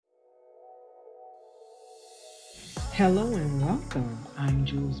Hello and welcome. I'm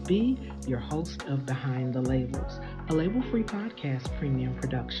Jules B., your host of Behind the Labels, a label free podcast premium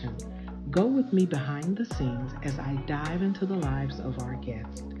production. Go with me behind the scenes as I dive into the lives of our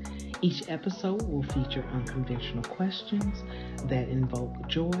guests. Each episode will feature unconventional questions that invoke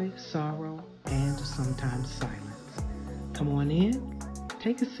joy, sorrow, and sometimes silence. Come on in,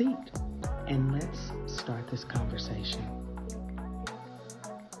 take a seat, and let's start this conversation.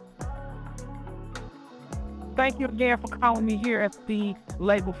 Thank you again for calling me here at the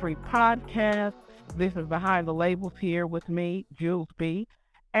Label Free Podcast. This is Behind the Labels here with me, Jules B.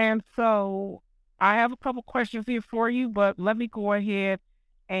 And so I have a couple questions here for you, but let me go ahead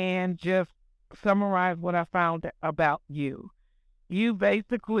and just summarize what I found about you. You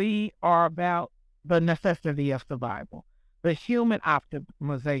basically are about the necessity of survival, the human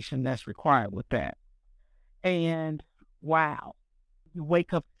optimization that's required with that. And wow, you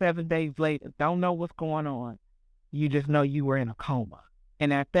wake up 7 days later, don't know what's going on. You just know you were in a coma.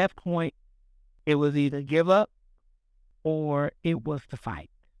 And at that point, it was either give up or it was to fight.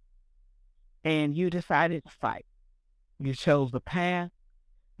 And you decided to fight. You chose the path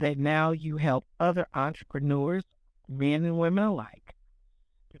that now you help other entrepreneurs, men and women alike,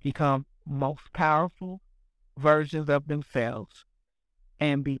 to become most powerful versions of themselves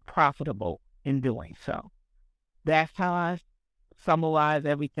and be profitable in doing so. That's how I summarize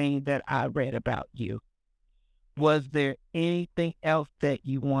everything that I read about you. Was there anything else that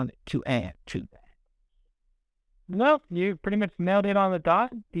you wanted to add to that? No, you pretty much nailed it on the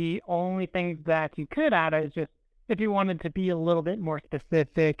dot. The only thing that you could add is just if you wanted to be a little bit more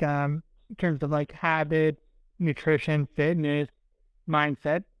specific in terms of like habits, nutrition, fitness,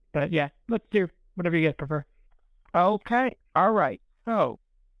 mindset. But yeah, let's do whatever you guys prefer. Okay, all right. So,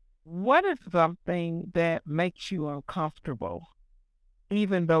 what is something that makes you uncomfortable,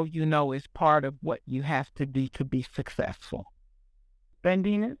 even though you know it's part of what you have to do to be successful?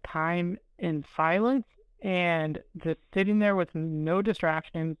 Spending time in silence and just sitting there with no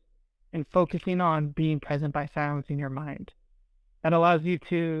distractions and focusing on being present by silencing your mind. That allows you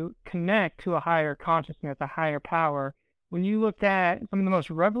to connect to a higher consciousness, a higher power. When you look at some of the most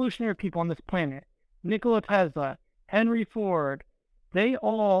revolutionary people on this planet, Nikola Tesla, Henry Ford, they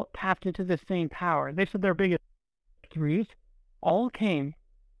all tapped into the same power. They said their biggest breakthroughs all came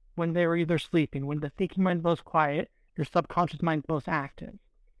when they were either sleeping, when the thinking mind's most quiet, your subconscious mind's most active.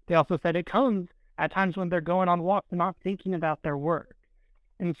 They also said it comes at times when they're going on walks and not thinking about their work.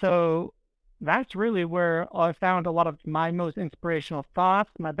 And so that's really where I found a lot of my most inspirational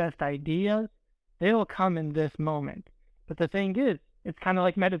thoughts, my best ideas. They will come in this moment. But the thing is, it's kind of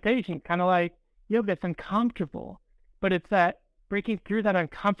like meditation, kind of like yoga. It's uncomfortable, but it's that breaking through that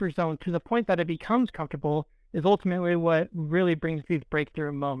uncomfort zone to the point that it becomes comfortable is ultimately what really brings these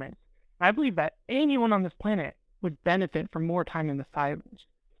breakthrough moments. I believe that anyone on this planet would benefit from more time in the silence,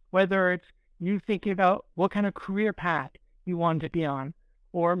 whether it's you thinking about what kind of career path you want to be on,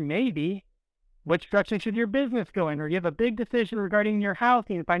 or maybe which direction should your business go in, or you have a big decision regarding your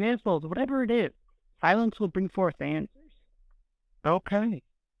housing, financials, whatever it is. Silence will bring forth answers. Okay,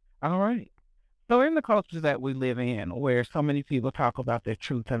 all right. So in the culture that we live in, where so many people talk about their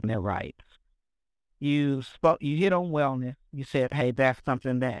truth and their rights, you hit on wellness. You said, hey, that's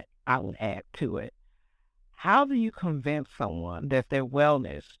something that I would add to it. How do you convince someone that their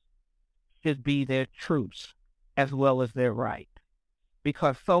wellness should be their truths as well as their right?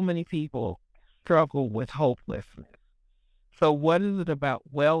 Because so many people struggle with hopelessness. So what is it about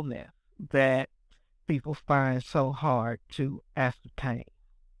wellness that people find so hard to ascertain?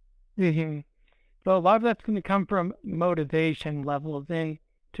 Mm-hmm. So a lot of that's going to come from motivation levels, and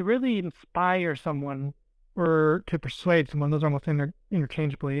to really inspire someone or to persuade someone, those are almost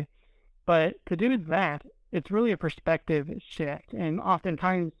interchangeably. But to do that, it's really a perspective shift. And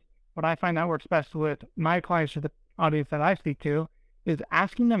oftentimes, what I find that works best with my clients or the audience that I speak to is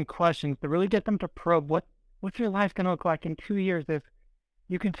asking them questions to really get them to probe what's your life going to look like in 2 years if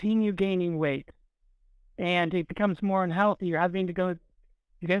you continue gaining weight and it becomes more unhealthy. You're having to go,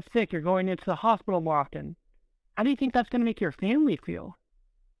 you get sick, you're going into the hospital more often. How do you think that's going to make your family feel?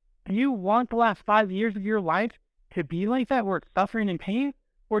 Do you want the last 5 years of your life to be like that, where it's suffering and pain?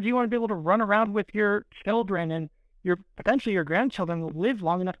 Or do you want to be able to run around with your children and potentially your grandchildren live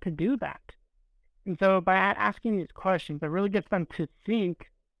long enough to do that? And so by asking these questions, it really gets them to think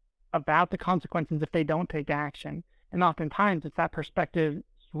about the consequences if they don't take action. And oftentimes it's that perspective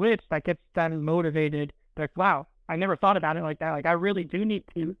switch that gets them motivated. Like, wow, I never thought about it like that. Like, I really do need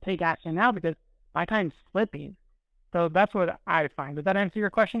to take action now because my time's slipping. So that's what I find. Does that answer your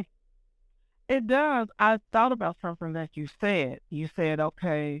question? It does. I thought about something that you said. You said,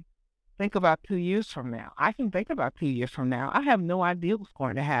 okay, think about 2 years from now. I can think about 2 years from now. I have no idea what's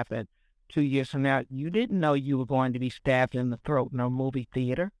going to happen 2 years from now. You didn't know you were going to be stabbed in the throat in a movie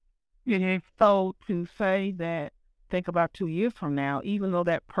theater. So to say that, think about 2 years from now, even though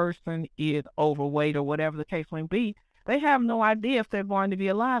that person is overweight or whatever the case may be, they have no idea if they're going to be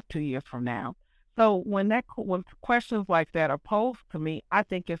alive 2 years from now. So when questions like that are posed to me, I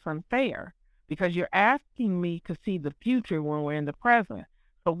think it's unfair because you're asking me to see the future when we're in the present.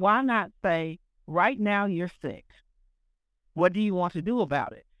 So why not say, right now you're sick. What do you want to do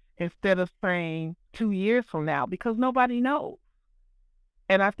about it? Instead of saying 2 years from now, because nobody knows.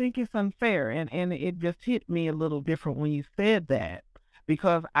 And I think it's unfair. And it just hit me a little different when you said that,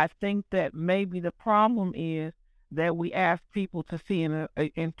 because I think that maybe the problem is that we ask people to see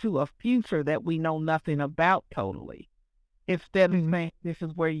into a future that we know nothing about totally, instead of saying this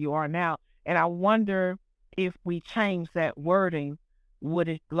is where you are now. And I wonder if we change that wording, would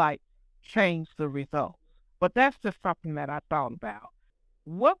it change the results? But that's just something that I thought about.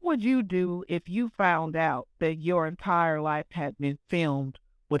 What would you do if you found out that your entire life had been filmed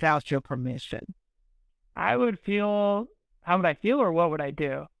without your permission? How would I feel, or what would I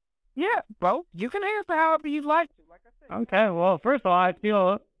do? Yeah, both. You can answer however you'd like to. Like I said. Okay, well, first of all,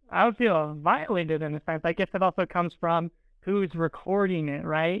 I would feel violated in a sense. I guess it also comes from who's recording it,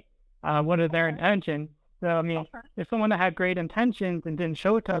 right? What are their intentions? So, I mean, if someone had great intentions and didn't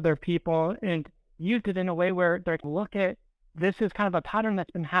show it to other people and used it in a way where they're look at, this is kind of a pattern that's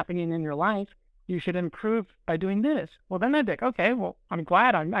been happening in your life, you should improve by doing this. Well, then I'd be like, okay, well, I'm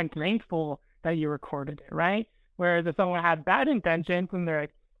glad, I'm thankful that you recorded it, right? Whereas if someone had bad intentions and they're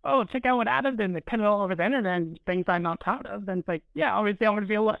like, oh, check out what Adam did, and they put it all over the internet and things I'm not proud of, then it's like, yeah, obviously I'm going to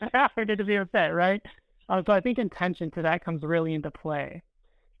be a little happy to be upset, right? So I think intention to that comes really into play.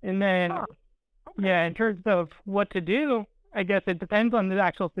 And then, yeah, in terms of what to do, I guess it depends on the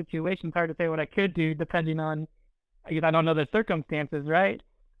actual situation. It's hard to say what I could do depending on, I guess I don't know the circumstances, right?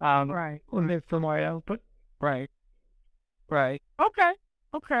 Right. In this scenario, but right.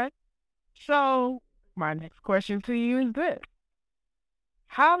 Okay. So my next question to you is this.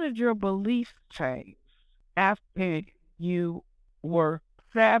 How did your beliefs change after you were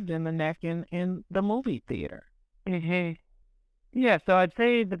stabbed in the neck in the movie theater? Yeah, so I'd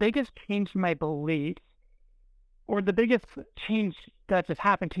say the biggest change in my beliefs, or the biggest change that just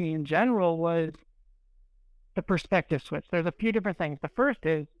happened to me in general, was the perspective switch. There's a few different things. The first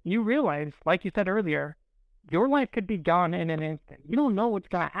is you realize, like you said earlier, your life could be gone in an instant. You don't know what's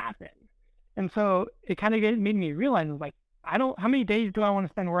going to happen. And so it kind of made me realize, like, how many days do I want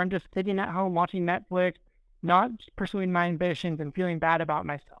to spend where I'm just sitting at home watching Netflix, not pursuing my ambitions and feeling bad about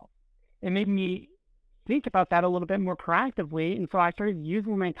myself? It made me think about that a little bit more proactively. And so I started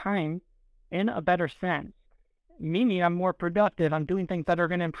using my time in a better sense. Meaning I'm more productive. I'm doing things that are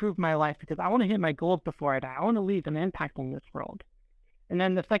going to improve my life because I want to hit my goals before I die. I want to leave an impact on this world. And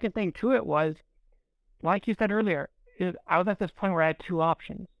then the second thing to it was, like you said earlier, I was at this point where I had two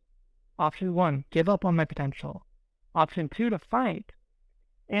options. Option one, give up on my potential. Option two, to fight.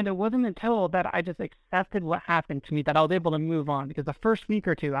 And it wasn't until that I just accepted what happened to me that I was able to move on. Because the first week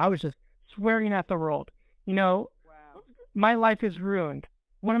or two, I was just swearing at the world. My life is ruined.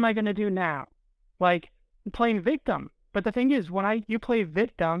 What am I going to do now? Like, playing victim. But the thing is, when you play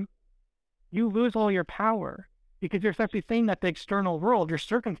victim, you lose all your power. Because you're essentially saying that the external world, your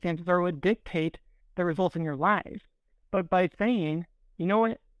circumstances, are what dictate the results in your life. But by saying, you know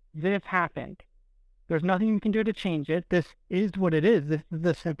what, this happened. There's nothing you can do to change it. This is what it is. This is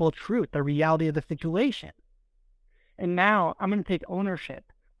the simple truth, the reality of the situation. And now I'm going to take ownership.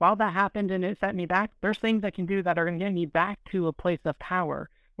 While that happened and it set me back, there's things I can do that are going to get me back to a place of power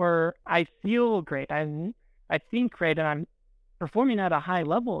where I feel great. I think great, and I'm performing at a high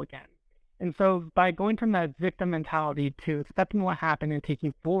level again. And so by going from that victim mentality to accepting what happened and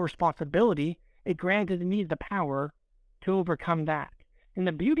taking full responsibility, it granted me the power to overcome that. And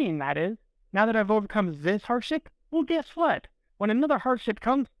the beauty in that is, now that I've overcome this hardship, well, guess what? When another hardship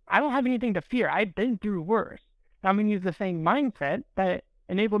comes, I don't have anything to fear. I've been through worse. Now I'm going to use the same mindset that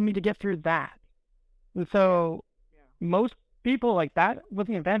enabled me to get through that. And so most people, like, that was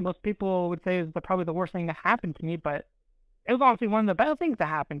the event most people would say is probably the worst thing that happened to me, but it was honestly one of the best things that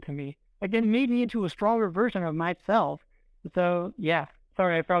happened to me. Like, it made me into a stronger version of myself. So, yeah.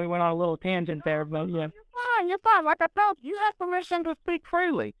 Sorry, I probably went on a little tangent there, but yeah. You're fine. Like I told you, you have permission to speak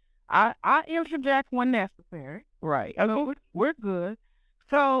freely. I interject when necessary. Right. So we're good.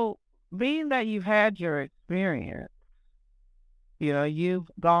 So, being that you've had your experience, you've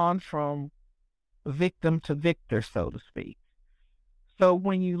gone from victim to victor, so to speak. So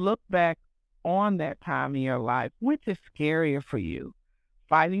when you look back on that time in your life, which is scarier for you?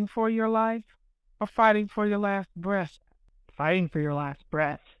 fighting for your life or fighting for your last breath? Fighting for your last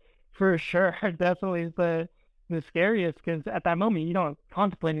breath, for sure. Definitely is the scariest, because at that moment you don't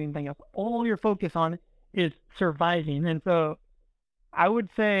contemplate anything else. All your focus on is surviving. And so I would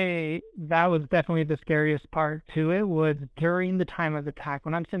say that was definitely the scariest part to it, was during the time of the attack,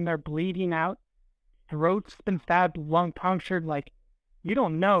 when I'm sitting there bleeding out, throat's been stabbed, lung punctured. Like, you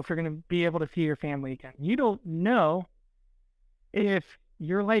don't know if you're going to be able to see your family again. You don't know if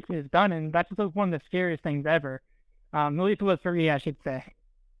your life is done. And that's just one of the scariest things ever. At least it was for me, I should say.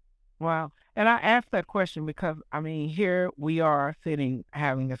 Wow. And I asked that question because, here we are sitting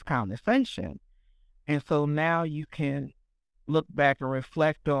having this conversation. And so now you can look back and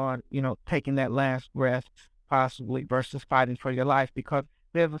reflect on, taking that last breath possibly versus fighting for your life, because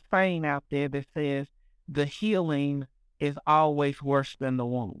there's a saying out there that says the healing is always worse than the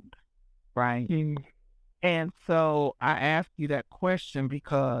wound, right? Mm. And so I ask you that question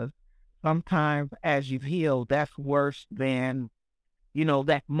because sometimes as you heal, that's worse than,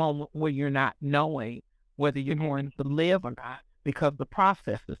 that moment where you're not knowing whether you're going to live or not, because the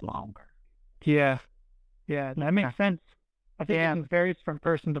process is longer. Yeah, that makes sense. I think it varies from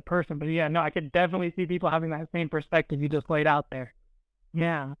person to person, but I could definitely see people having that same perspective you just laid out there.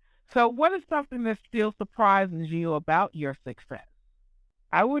 Yeah. So what is something that still surprises you about your success?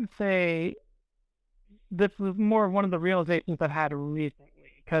 I would say this was more one of the realizations I've had recently,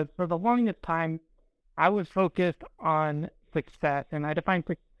 because for the longest time, I was focused on success, and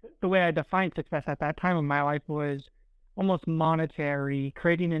the way I defined success at that time in my life was almost monetary,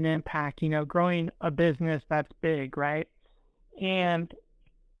 creating an impact, growing a business that's big, right? And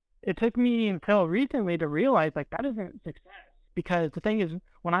it took me until recently to realize, like, that isn't success. Because the thing is,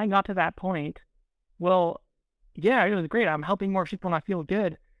 when I got to that point, well, yeah, it was great. I'm helping more people and I feel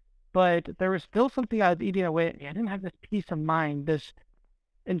good. But there was still something I was eating away at me. I didn't have this peace of mind, this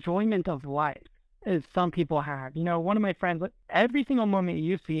enjoyment of life, as some people have. One of my friends, every single moment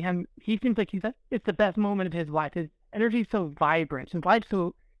you see him, he seems like it's the best moment of his life. His energy is so vibrant.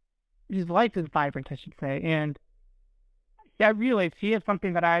 His life is vibrant, I should say. And I realized he has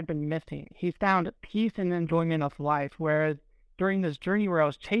something that I had been missing. He found peace and enjoyment of life, whereas during this journey where I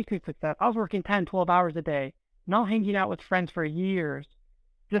was chasing success, I was working 10, 12 hours a day, not hanging out with friends for years,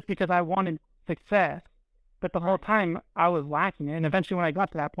 just because I wanted success. But the whole time I was lacking it. And eventually when I got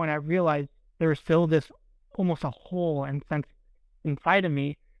to that point, I realized there was still this almost a hole and sense inside of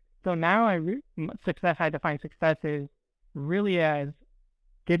me. So now I define success as really as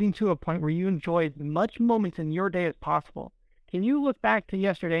getting to a point where you enjoy as much moments in your day as possible. Can you look back to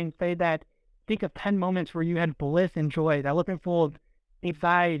yesterday and say that, think of 10 moments where you had bliss and joy that wasn't full of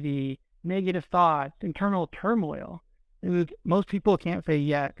anxiety, negative thoughts, internal turmoil? Most people can't say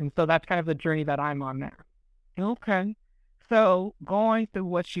yes. And so that's kind of the journey that I'm on now. Okay. So going through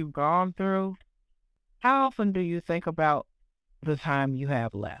what you've gone through, how often do you think about the time you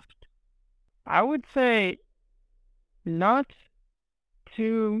have left? I would say not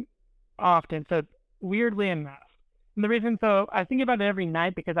too often. So weirdly enough, the reason, so I think about it every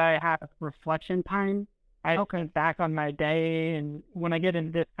night because I have reflection time. I think back on my day, and when I get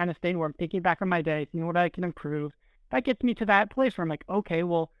in this kind of state where I'm thinking back on my day, seeing what I can improve, that gets me to that place where I'm like, okay,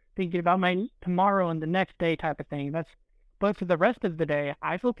 well, thinking about my tomorrow and the next day type of thing. But for the rest of the day,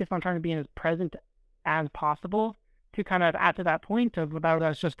 I focus on trying to be as present as possible to kind of add to that point of what I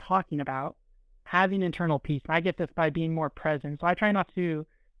was just talking about, having internal peace. I get this by being more present. So I try not to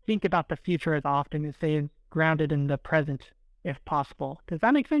think about the future as often as stay grounded in the present if possible. Does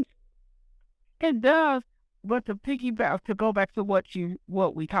that make sense? It does. But to go back to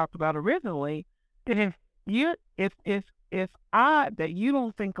what we talked about originally, it's odd that you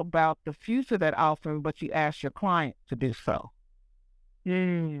don't think about the future that often, but you ask your client to do so.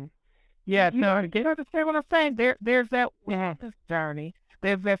 Yeah, so you understand what I'm saying? There's that wellness journey,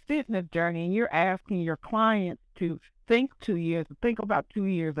 there's that fitness journey, and you're asking your clients to think 2 years, to think about 2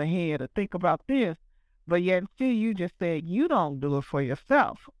 years ahead, to think about this, but yet still you just said you don't do it for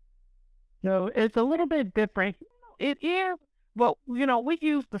yourself. So it's a little bit different. It is, but we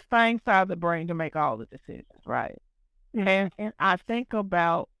use the same side of the brain to make all the decisions, right? And I think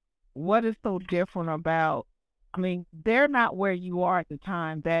about what is so different about, they're not where you are at the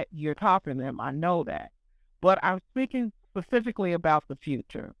time that you're talking to them. I know that. But I'm speaking specifically about the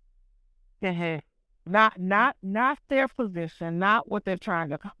future. Not their position, not what they're trying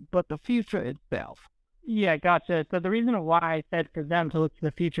to, but the future itself. Yeah, gotcha. So the reason why I said for them to look to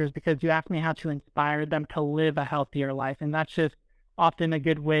the future is because you asked me how to inspire them to live a healthier life. And that's just often a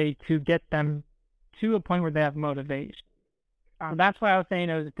good way to get them to a point where they have motivation. That's why I was saying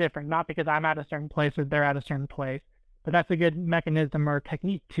it was different, not because I'm at a certain place or they're at a certain place. but that's a good mechanism or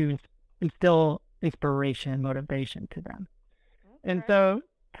technique to instill inspiration and motivation to them. Okay. And so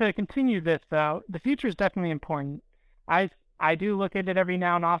to continue this, though, the future is definitely important. I do look at it every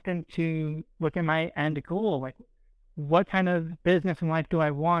now and often to look at my end goal, like what kind of business and life do I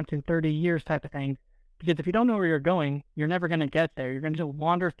want in 30 years type of thing. Because if you don't know where you're going, you're never going to get there. You're going to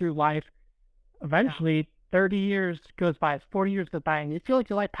wander through life. Eventually, 30 years goes by, 40 years goes by, and you feel like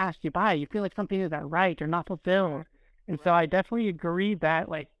your life passed you by. You feel like something isn't right or not fulfilled. And so I definitely agree that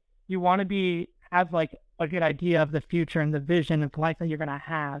like you want to have like a good idea of the future and the vision of life that you're going to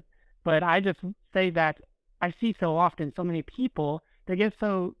have. But I just say that I see so often so many people, they get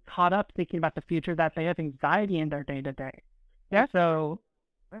so caught up thinking about the future that they have anxiety in their day-to-day. Yeah. So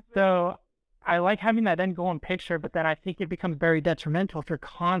I like having that end goal and picture, but then I think it becomes very detrimental if you're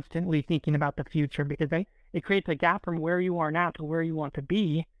constantly thinking about the future, because it creates a gap from where you are now to where you want to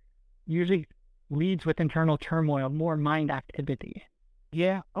be, usually leads with internal turmoil, more mind activity.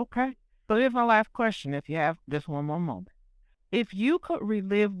 Yeah, okay. So here's my last question, if you have just one more moment. If you could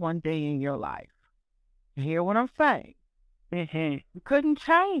relive one day in your life, you hear what I'm saying? Mm-hmm. You couldn't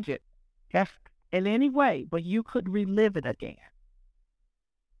change it in any way, but you could relive it again.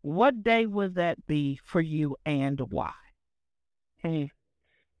 What day would that be for you and why? So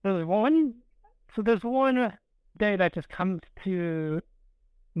there's one day that just comes to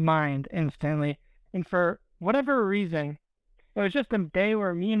mind instantly. And for whatever reason, it was just a day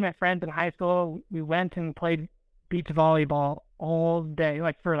where me and my friends in high school, we went and played beach volleyball all day,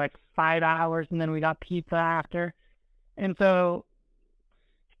 like for like 5 hours, and then we got pizza after. And so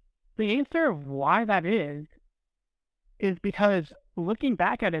the answer of why that is because looking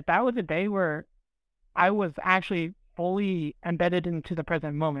back at it, that was a day where I was actually fully embedded into the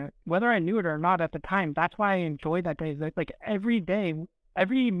present moment, whether I knew it or not at the time. That's why I enjoyed that day. Like every day,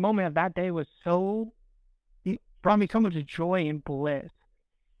 every moment of that day it brought me so much joy and bliss.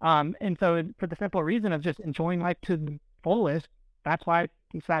 And so for the simple reason of just enjoying life to the fullest, that's why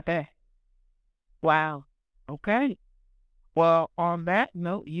it's that day. Wow. Okay. Well, on that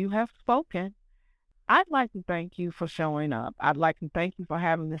note, you have spoken. I'd like to thank you for showing up. I'd like to thank you for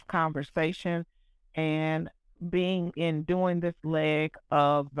having this conversation and doing this leg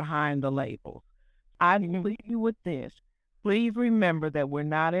of Behind the Labels. I'd leave you with this. Please remember that we're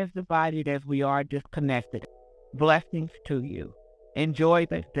not as divided as we are disconnected. Blessings to you. Enjoy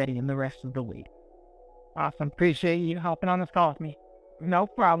this day and the rest of the week. Awesome. Appreciate you helping on this call with me. No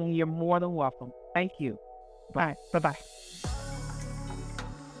problem. You're more than welcome. Thank you. Bye. Bye-bye.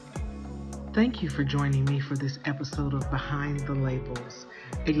 Thank you for joining me for this episode of Behind the Labels,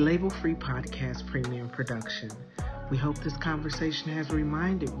 a label-free podcast premium production. We hope this conversation has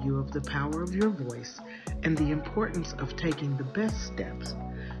reminded you of the power of your voice and the importance of taking the best steps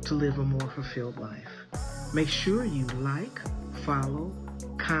to live a more fulfilled life. Make sure you like, follow,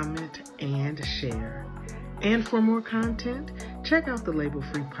 comment, and share. And for more content, check out the Label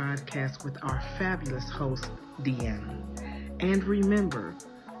Free Podcast with our fabulous host, Deanna. And remember,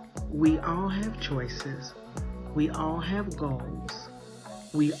 we all have choices. We all have goals.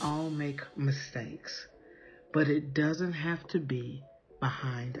 We all make mistakes. But it doesn't have to be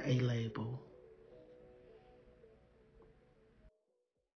behind a label.